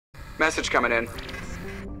Message coming in.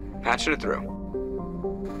 Patching it through.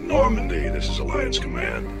 Normandy, this is Alliance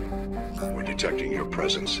Command. We're detecting your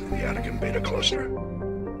presence in the Attican Beta Cluster.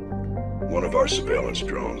 One of our surveillance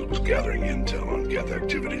drones was gathering intel on Geth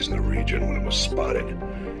activities in the region when it was spotted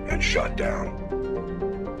and shot down.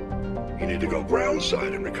 You need to go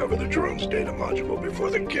groundside and recover the drone's data module before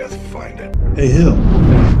the Geth find it. Hey, Hill.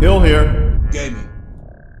 Hill here. Gaming.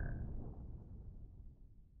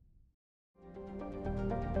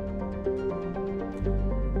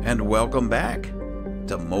 And welcome back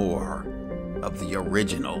to more of the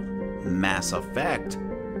original Mass Effect.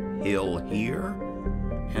 Hill here.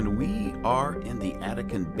 And we are in the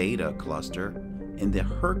Attican Beta Cluster in the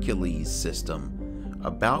Hercules system,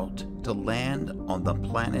 about to land on the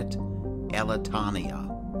planet Elitania.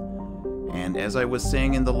 And as I was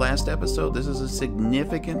saying in the last episode, this is a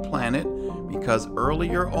significant planet because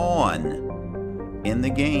earlier on in the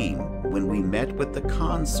game, when we met with the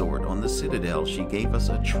Consort on the Citadel, she gave us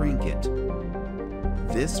a trinket.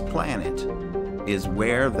 This planet is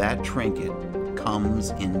where that trinket comes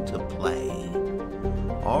into play.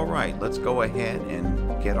 All right, let's go ahead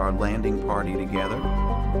and get our landing party together.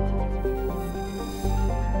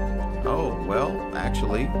 Oh, well,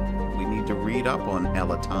 actually, we need to read up on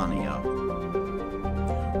Elitania.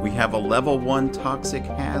 We have a level 1 toxic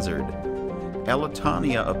hazard.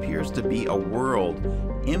 Elitania appears to be a world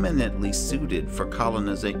eminently suited for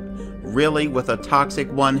colonization. Really, with a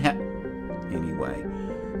toxic one? Anyway,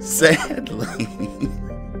 sadly,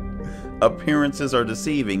 appearances are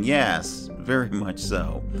deceiving. Yes, very much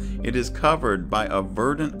so. It is covered by a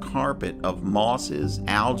verdant carpet of mosses,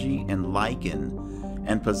 algae, and lichen,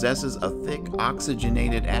 and possesses a thick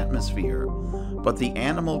oxygenated atmosphere. But the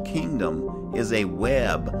animal kingdom is a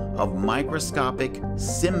web of microscopic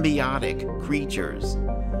symbiotic creatures.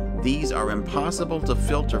 These are impossible to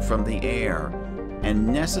filter from the air and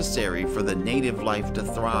necessary for the native life to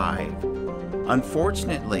thrive.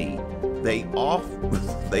 Unfortunately, they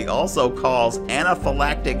also cause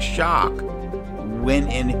anaphylactic shock when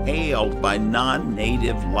inhaled by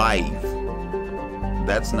non-native life.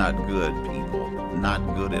 That's not good, people.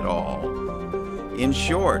 Not good at all. In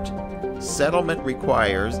short, settlement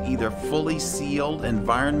requires either fully sealed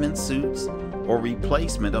environment suits or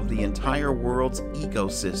replacement of the entire world's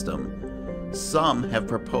ecosystem. Some have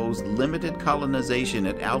proposed limited colonization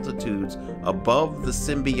at altitudes above the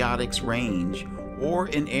symbiotics range or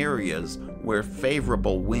in areas where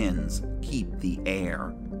favorable winds keep the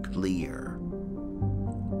air clear.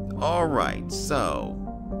 Alright, so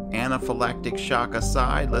anaphylactic shock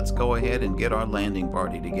aside, let's go ahead and get our landing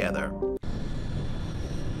party together.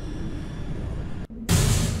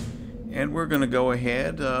 And we're going to go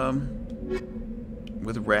ahead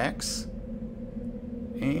with Rex.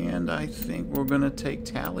 And I think we're going to take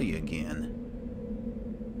Tally again.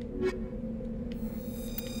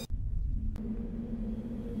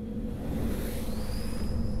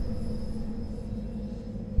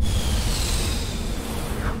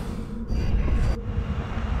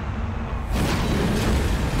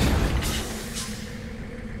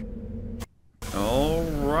 All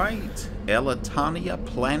right. Elitania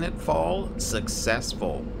planetfall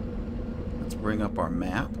successful. Let's bring up our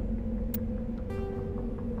map.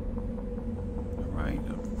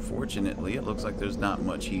 Unfortunately, it looks like there's not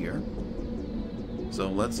much here. So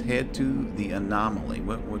let's head to the anomaly.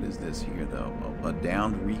 What is this here, though? A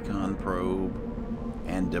downed recon probe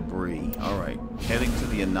and debris. All right, heading to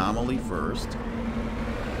the anomaly first.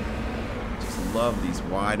 Just love these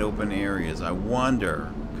wide open areas. I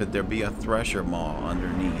wonder, could there be a thresher maw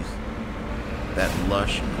underneath that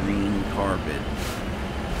lush green carpet?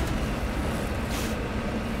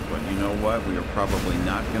 But you know what? We are probably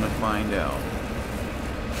not going to find out.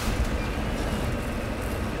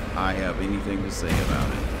 I have anything to say about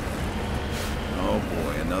it. Oh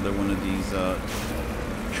boy, another one of these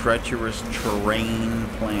treacherous terrain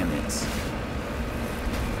planets.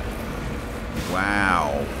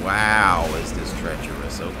 Wow, wow, is this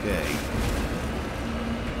treacherous? Okay.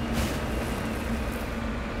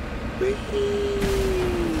 Whee!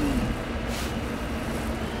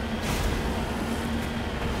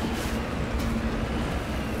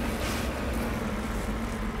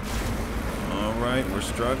 Alright, we're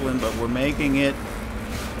struggling, but we're making it.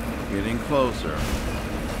 Getting closer.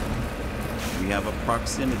 We have a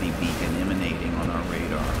proximity beacon emanating on our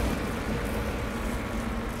radar.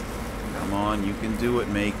 Come on, you can do it,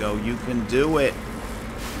 Mako. You can do it.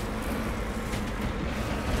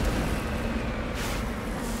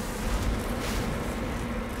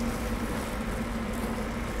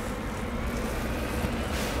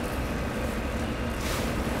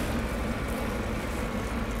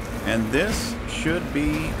 And this should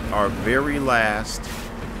be our very last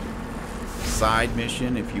side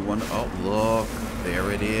mission. If you want to... Oh, look. There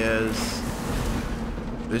it is.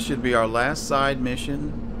 This should be our last side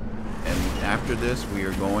mission. And after this, we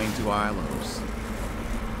are going to Ilos.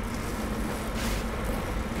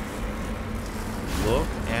 Look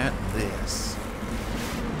at this.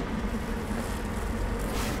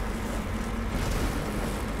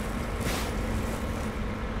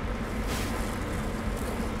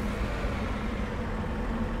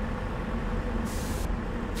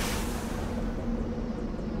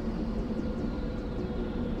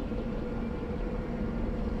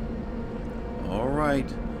 All right.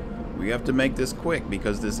 We have to make this quick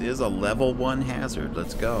because this is a level 1 hazard.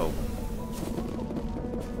 Let's go.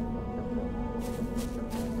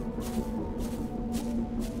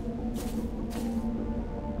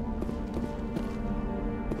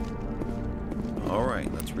 All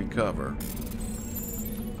right, let's recover.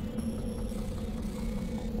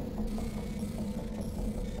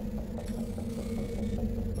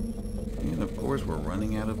 And of course, we're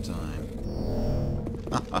running out of time.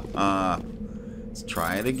 Let's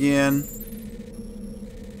try it again.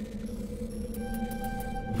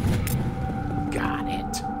 Got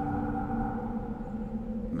it.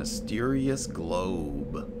 Mysterious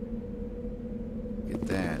globe. Get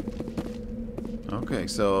that. Okay,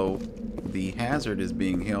 so the hazard is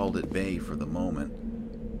being held at bay for the moment.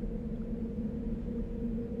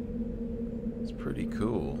 It's pretty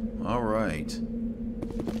cool. All right.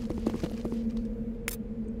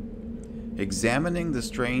 Examining the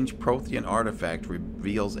strange Prothean artifact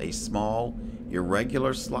reveals a small,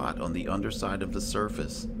 irregular slot on the underside of the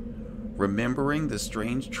surface. Remembering the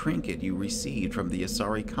strange trinket you received from the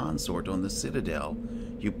Asari Consort on the Citadel,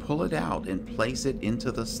 you pull it out and place it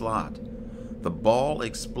into the slot. The ball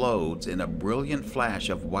explodes in a brilliant flash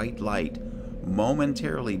of white light,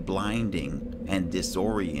 momentarily blinding and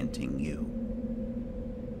disorienting you.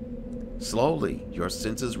 Slowly, your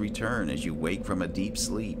senses return as you wake from a deep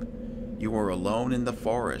sleep. You are alone in the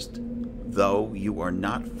forest, though you are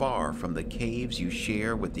not far from the caves you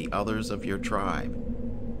share with the others of your tribe.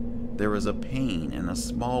 There is a pain and a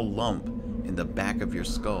small lump in the back of your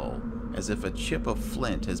skull, as if a chip of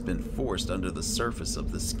flint has been forced under the surface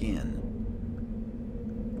of the skin.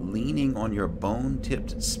 Leaning on your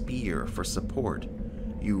bone-tipped spear for support,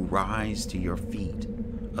 you rise to your feet.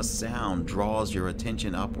 A sound draws your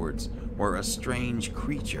attention upwards, where a strange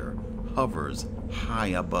creature hovers high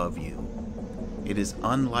above you. It is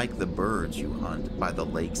unlike the birds you hunt by the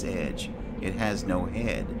lake's edge. It has no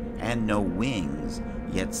head and no wings,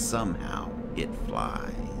 yet somehow it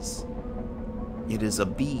flies. It is a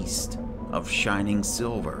beast of shining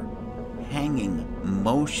silver, hanging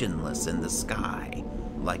motionless in the sky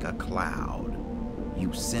like a cloud.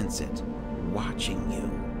 You sense it, watching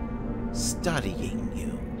you, studying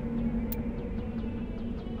you.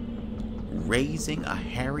 Raising a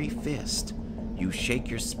hairy fist, you shake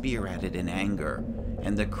your spear at it in anger,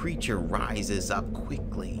 and the creature rises up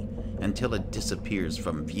quickly until it disappears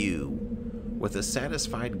from view. With a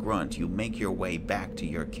satisfied grunt, you make your way back to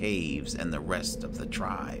your caves and the rest of the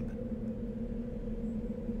tribe.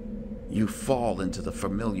 You fall into the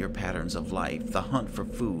familiar patterns of life, the hunt for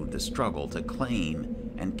food, the struggle to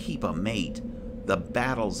claim and keep a mate, the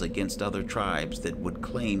battles against other tribes that would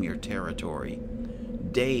claim your territory.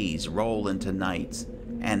 Days roll into nights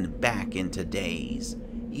and back into days.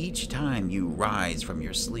 Each time you rise from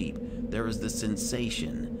your sleep, there is the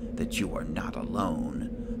sensation that you are not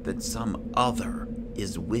alone, that some other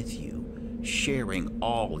is with you, sharing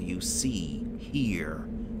all you see, hear,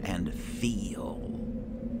 and feel.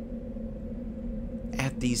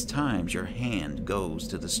 At these times, your hand goes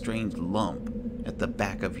to the strange lump at the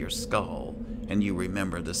back of your skull, and you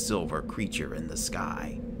remember the silver creature in the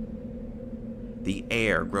sky. The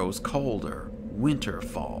air grows colder, winter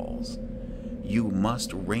falls. You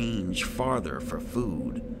must range farther for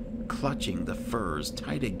food, clutching the furs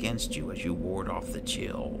tight against you as you ward off the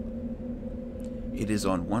chill. It is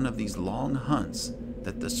on one of these long hunts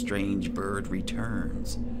that the strange bird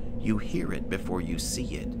returns. You hear it before you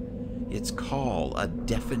see it. Its call a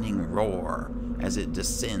deafening roar as it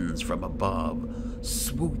descends from above,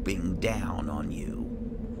 swooping down on you.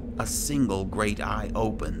 A single great eye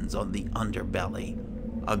opens on the underbelly,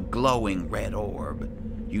 a glowing red orb.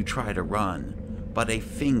 You try to run, but a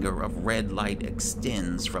finger of red light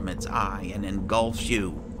extends from its eye and engulfs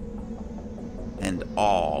you. And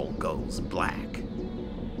all goes black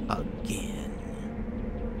again.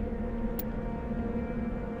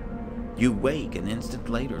 You wake an instant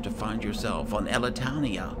later to find yourself on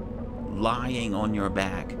Elatania, lying on your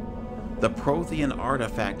back. The Prothean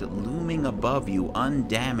artifact looming above you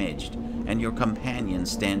undamaged, and your companion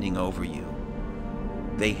standing over you.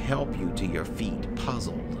 They help you to your feet,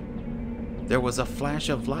 puzzled. There was a flash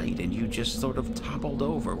of light and you just sort of toppled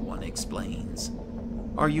over, one explains.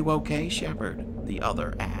 Are you okay, Shepard? The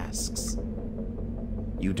other asks.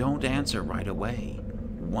 You don't answer right away,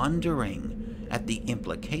 wondering at the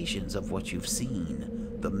implications of what you've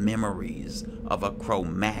seen, the memories of a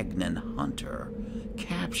Cro-Magnon hunter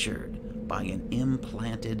captured by an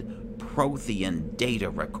implanted Prothean data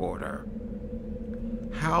recorder.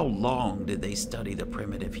 How long did they study the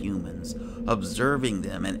primitive humans, observing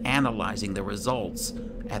them and analyzing the results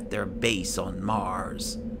at their base on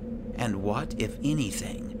Mars? And what, if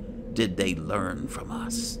anything, did they learn from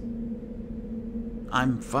us?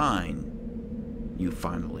 I'm fine, you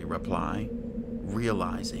finally reply,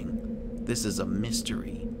 realizing this is a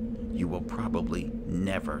mystery you will probably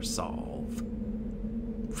never solve.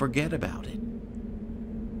 Forget about it.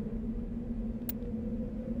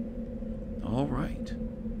 All right.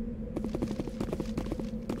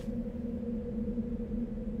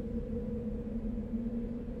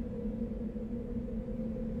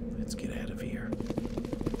 Let's get out of here.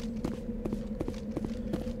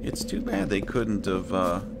 It's too bad they couldn't have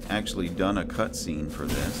actually done a cutscene for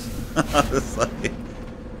this.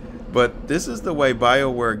 But this is the way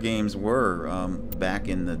BioWare games were back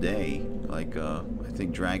in the day. Like, I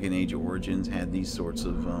think Dragon Age Origins had these sorts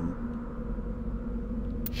of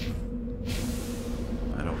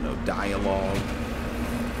dialogue,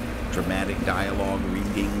 dramatic dialogue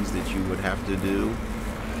readings that you would have to do.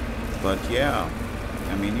 But yeah,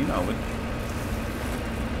 I mean, you know, it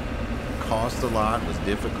cost a lot, was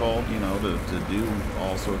difficult, you know, to do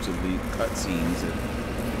all sorts of the cutscenes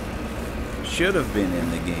that should have been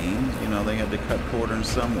in the game. You know, they had to cut corners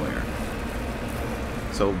somewhere.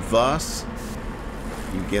 So thus,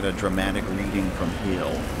 you get a dramatic reading from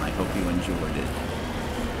Hill. I hope you enjoyed it.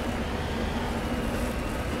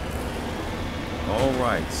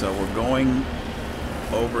 Alright, so we're going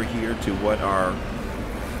over here to what our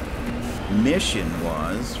mission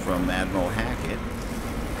was from Admiral Hackett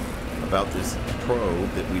about this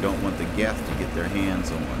probe that we don't want the Geth to get their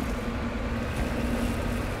hands on.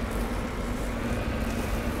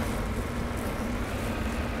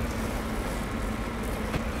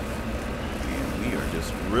 And we are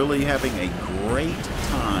just really having a great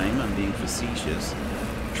time, I'm being facetious,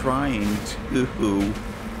 trying to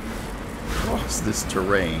cross this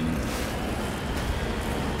terrain.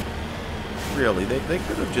 Really, they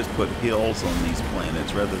could have just put hills on these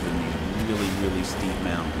planets rather than these really, really steep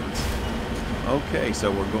mountains. Okay,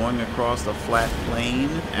 so we're going across the flat plain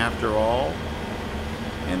after all,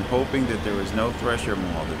 and hoping that there is no Thresher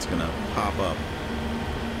Maw that's going to pop up.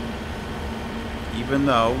 Even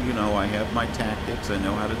though, you know, I have my tactics, I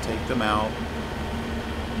know how to take them out.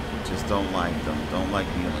 Just don't like them. Don't like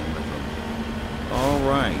dealing with them.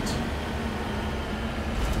 Alright.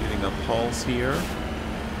 Getting a pulse here.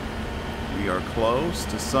 We are close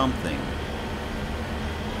to something.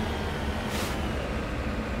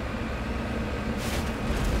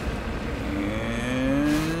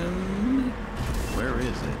 And where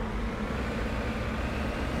is it?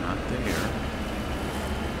 Not there.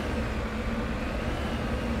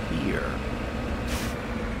 Here.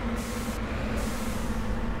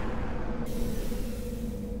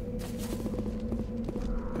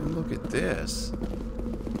 And look at this.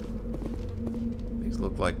 These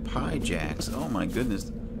look like pie jacks. Oh my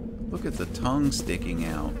goodness. Look at the tongue sticking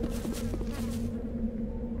out.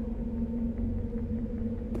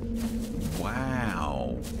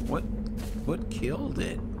 Wow. What killed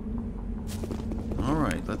it?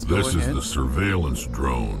 Alright, let's go ahead. This is the surveillance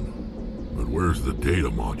drone. But where's the data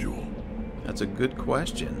module? That's a good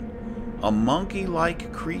question. A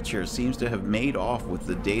monkey-like creature seems to have made off with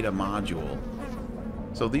the data module.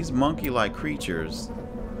 So these monkey-like creatures,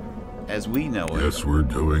 as we know it... Guess we're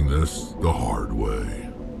doing this the hard way.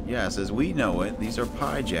 Yes, as we know it, these are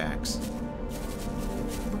pie jacks.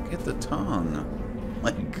 Look at the tongue.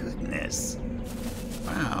 My goodness.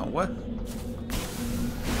 Wow, what?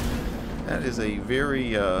 That is a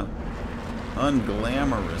very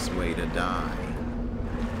unglamorous way to die.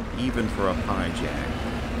 Even for a pie jack.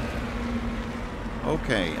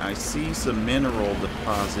 Okay, I see some mineral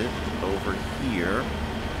deposit over here.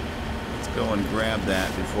 Let's go and grab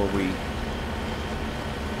that before we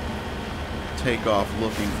take off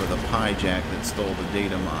looking for the pie jack that stole the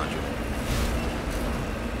data module.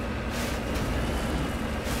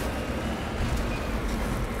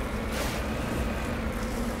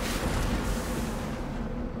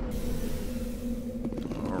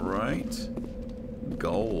 All right.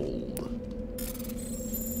 Gold.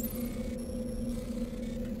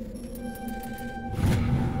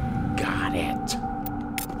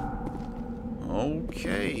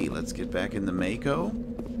 Okay, let's get back in the Mako.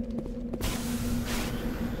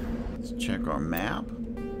 Let's check our map.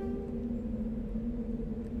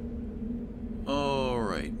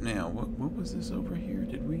 Alright, now, what was this over here?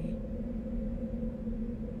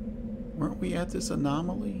 Weren't we at this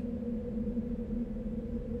anomaly?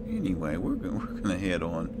 Anyway, we're gonna head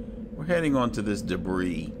on. We're heading on to this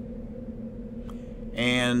debris.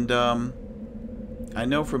 And, I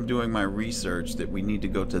know from doing my research that we need to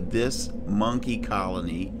go to this monkey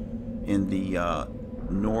colony in the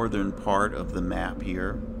northern part of the map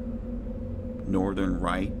here. Northern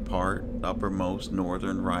right part, uppermost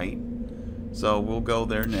northern right. So we'll go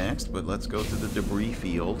there next, but let's go to the debris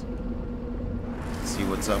field. See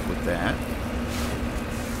what's up with that.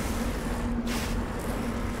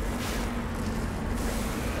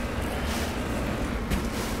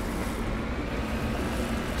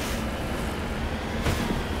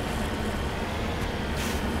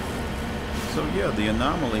 So yeah, the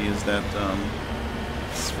anomaly is that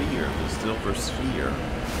sphere, the silver sphere,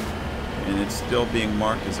 and it's still being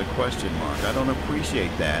marked as a question mark. I don't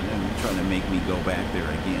appreciate that, and you're trying to make me go back there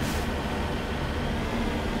again.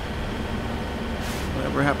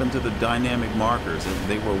 Whatever happened to the dynamic markers?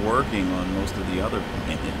 They were working on most of the other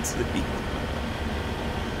planets.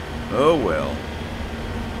 Oh well.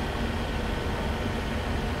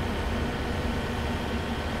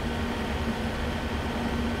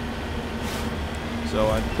 So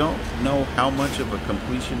I don't know how much of a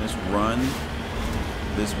completionist run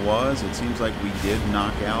this was. It seems like we did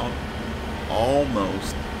knock out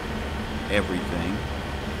almost everything.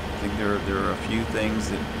 I think there are a few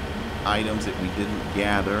items that we didn't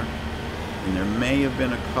gather, and there may have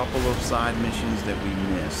been a couple of side missions that we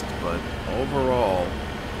missed, but overall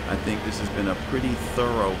I think this has been a pretty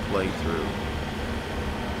thorough playthrough.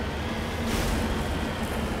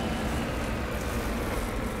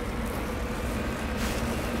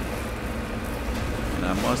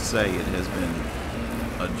 I must say it has been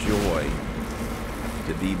a joy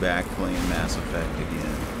to be back playing Mass Effect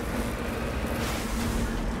again.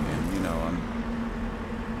 And, you know, I'm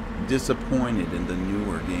disappointed in the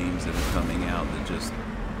newer games that are coming out that just,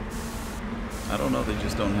 I don't know, they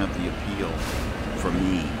just don't have the appeal for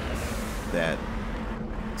me that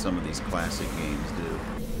some of these classic games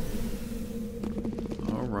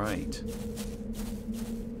do. Alright.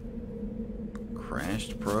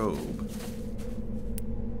 Crashed probe.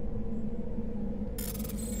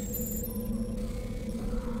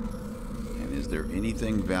 Is there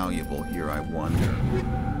anything valuable here, I wonder?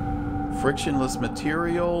 Frictionless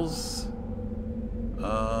materials?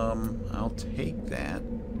 I'll take that.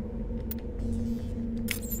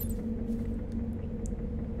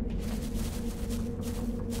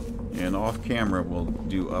 And off camera we'll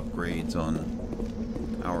do upgrades on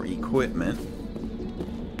our equipment,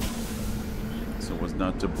 so as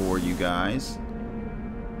not to bore you guys.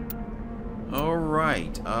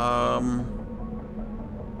 Alright,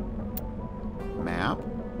 map,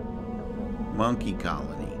 monkey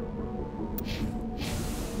colony.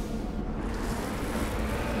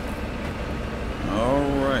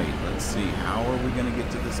 Alright, let's see, how are we going to get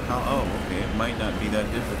to this colony? Oh, okay, it might not be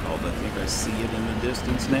that difficult. I think I see it in the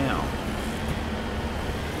distance now.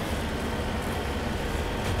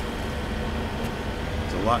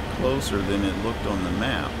 It's a lot closer than it looked on the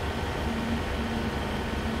map.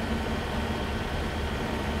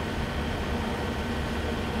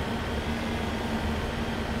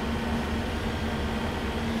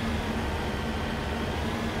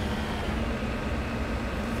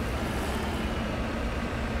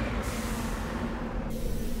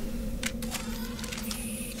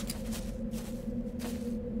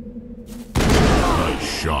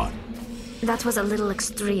 Shot. That was a little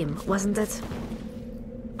extreme, wasn't it?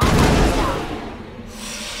 I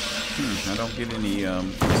don't get any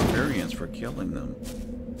experience for killing them.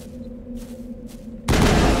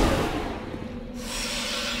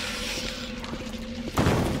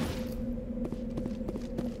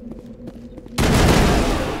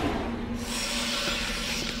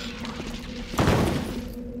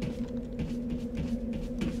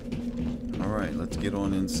 Alright, let's get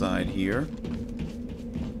on inside here.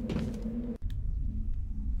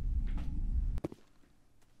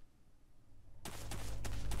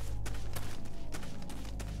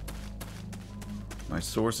 My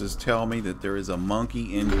sources tell me that there is a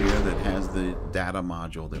monkey in here that has the data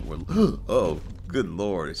module that we're... Oh, good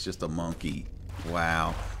lord, it's just a monkey.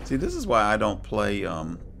 Wow. See, this is why I don't play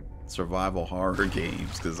survival horror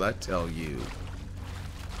games, because I tell you,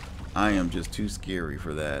 I am just too scary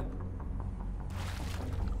for that.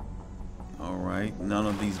 Alright, none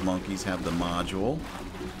of these monkeys have the module.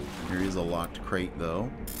 Here is a locked crate, though.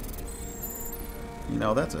 You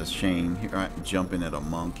know, that's a shame. Here I'm jumping at a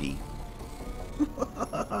monkey.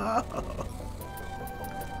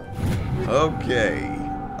 Okay.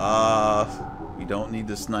 We don't need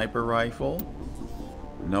the sniper rifle.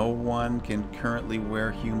 No one can currently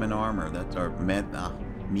wear human armor. That's our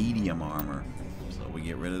medium armor. So we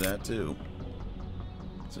get rid of that too.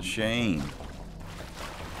 It's a shame.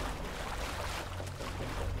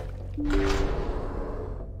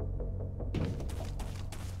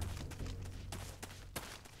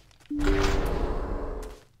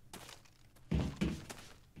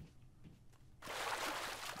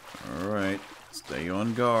 Alright, stay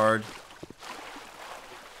on guard.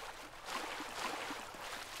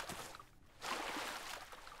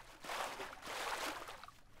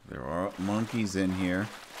 There are monkeys in here.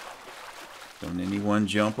 Don't anyone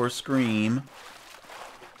jump or scream.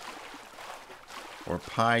 Or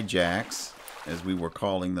pie jacks, as we were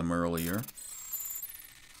calling them earlier.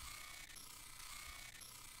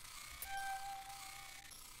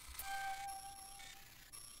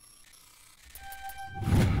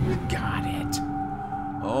 Got it.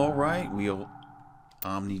 Alright, we'll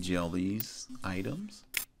omni-gel these items.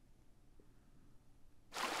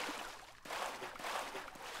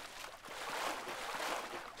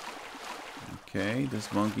 Okay,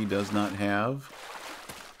 this monkey does not have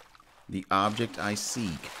the object I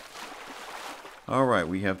seek. Alright,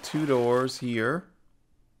 we have 2 doors here.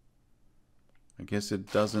 I guess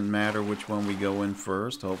it doesn't matter which one we go in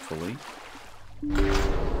first, hopefully.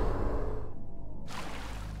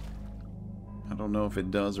 I don't know if it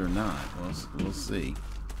does or not. We'll see.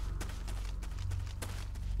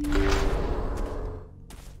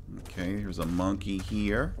 Okay, here's a monkey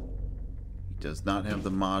here. He does not have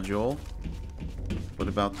the module. What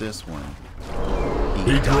about this one?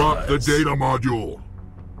 He dropped the data module.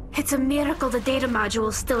 It's a miracle the data module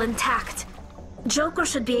is still intact. Joker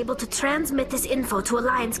should be able to transmit this info to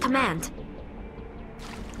Alliance Command.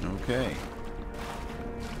 Okay.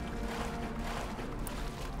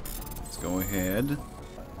 Let's go ahead.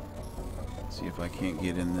 See if I can't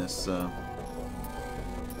get in this.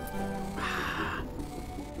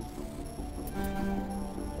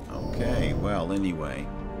 Okay, well, anyway.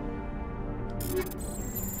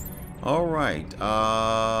 Alright,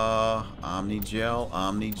 Omnigel.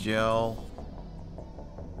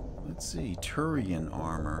 Let's see, Turian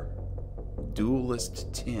armor.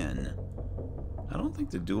 Duelist 10. I don't think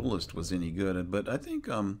the Duelist was any good, but I think,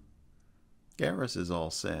 Garrus is all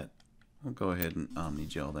set. We'll go ahead and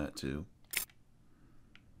Omnigel that too.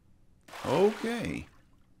 Okay.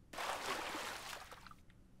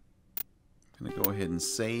 Gonna go ahead and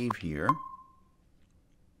save here.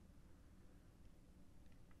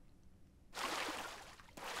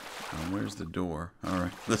 Where's the door?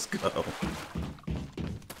 Alright, let's go.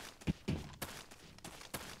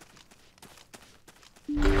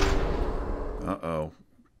 Uh-oh.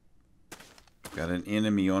 Got an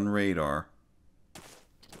enemy on radar.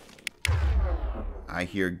 I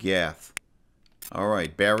hear Geth.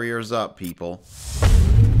 Alright, barriers up, people.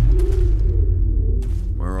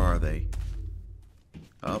 Where are they?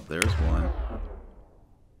 Oh, there's one.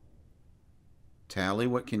 Tally,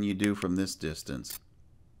 what can you do from this distance?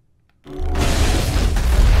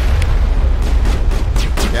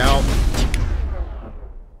 Out.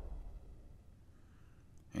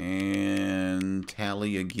 And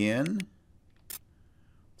Tally again.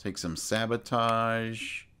 Take some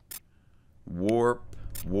sabotage. Warp.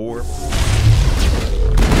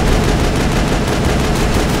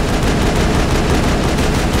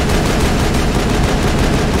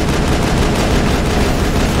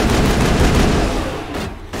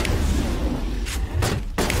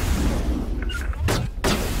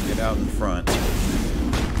 Out in front.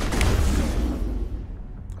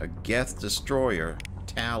 A Geth destroyer.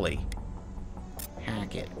 Tally.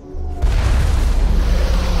 Hack it.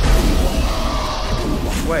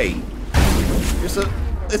 Wait. There's a...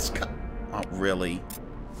 It's... Oh, really?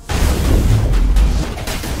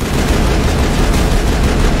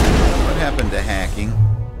 What happened to hacking?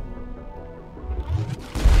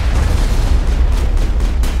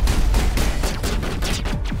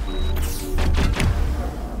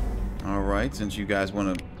 Alright, since you guys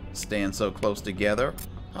want to stand so close together,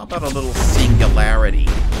 how about a little singularity?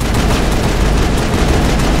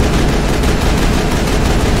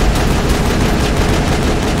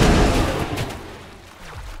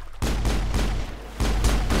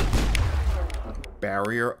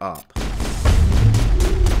 Barrier up.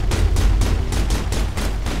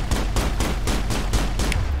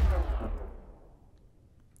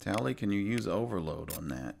 Tally, can you use overload on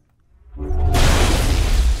that?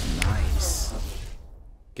 Nice.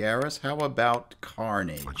 Garrus, how about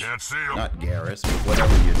Carnage? I can't see him. Not Garrus, but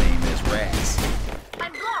whatever your name is, Rex.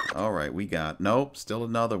 I'm blocked. Alright, we got... Nope, still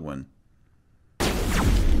another one.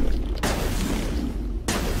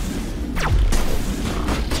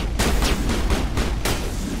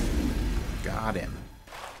 Got him.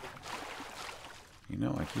 You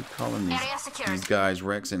know, I keep calling these guys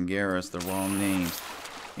Rex and Garrus the wrong names.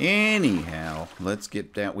 Anyhow, let's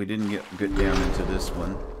get down. We didn't get down into this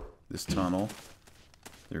one, this tunnel.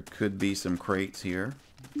 There could be some crates here.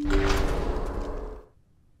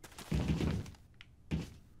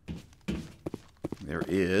 There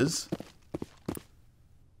is.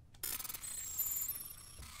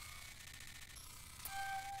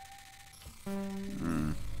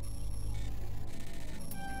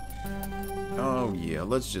 Oh yeah,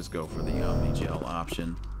 let's just go for the Omnigel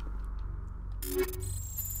option.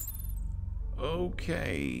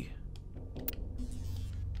 Okay.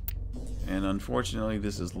 And unfortunately,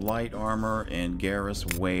 this is light armor, and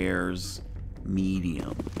Garrus wears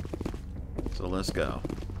medium. So let's go.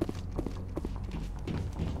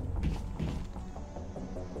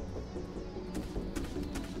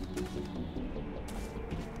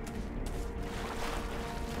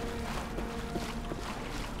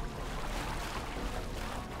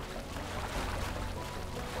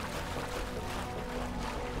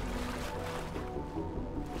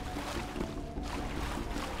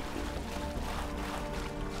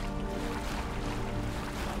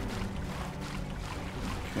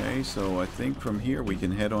 Okay, so I think from here we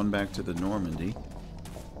can head on back to the Normandy.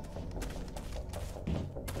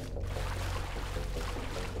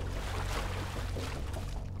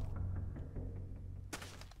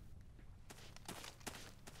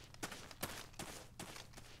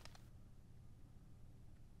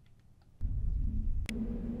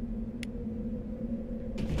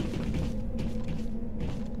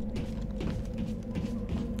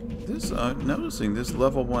 Noticing this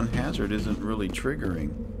level 1 hazard isn't really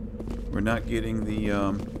triggering. We're not getting the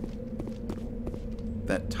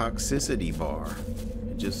that toxicity bar.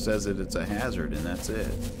 It just says that it's a hazard and that's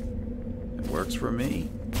it. It works for me.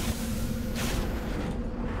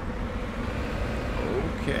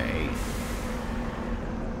 Okay.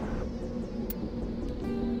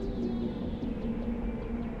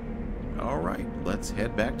 All right, let's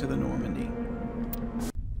head back to the Normandy.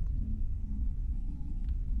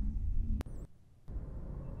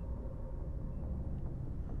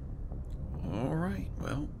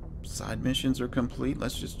 Side missions are complete.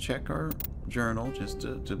 Let's just check our journal just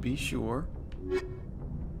to be sure.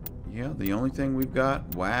 Yeah, the only thing we've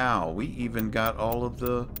got... Wow, we even got all of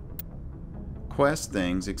the quest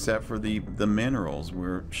things except for the minerals.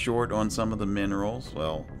 We're short on some of the minerals.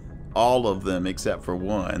 Well, all of them except for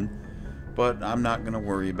one. But I'm not going to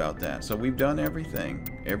worry about that. So we've done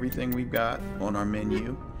everything. Everything we've got on our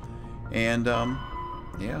menu. And,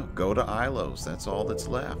 yeah, go to Ilos. That's all that's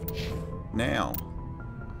left. Now...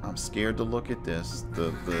 I'm scared to look at this,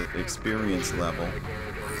 the experience level.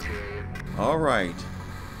 Alright.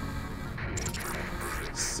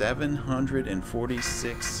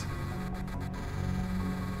 746.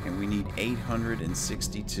 And we need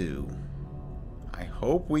 862. I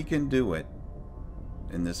hope we can do it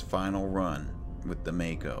in this final run with the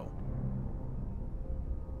Mako.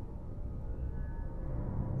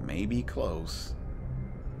 Maybe close.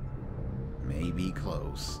 Maybe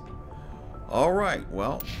close. Alright,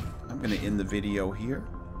 well, I'm going to end the video here,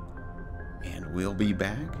 and we'll be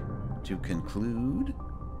back to conclude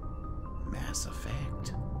Mass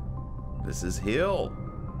Effect. This is Hill,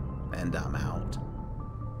 and I'm out.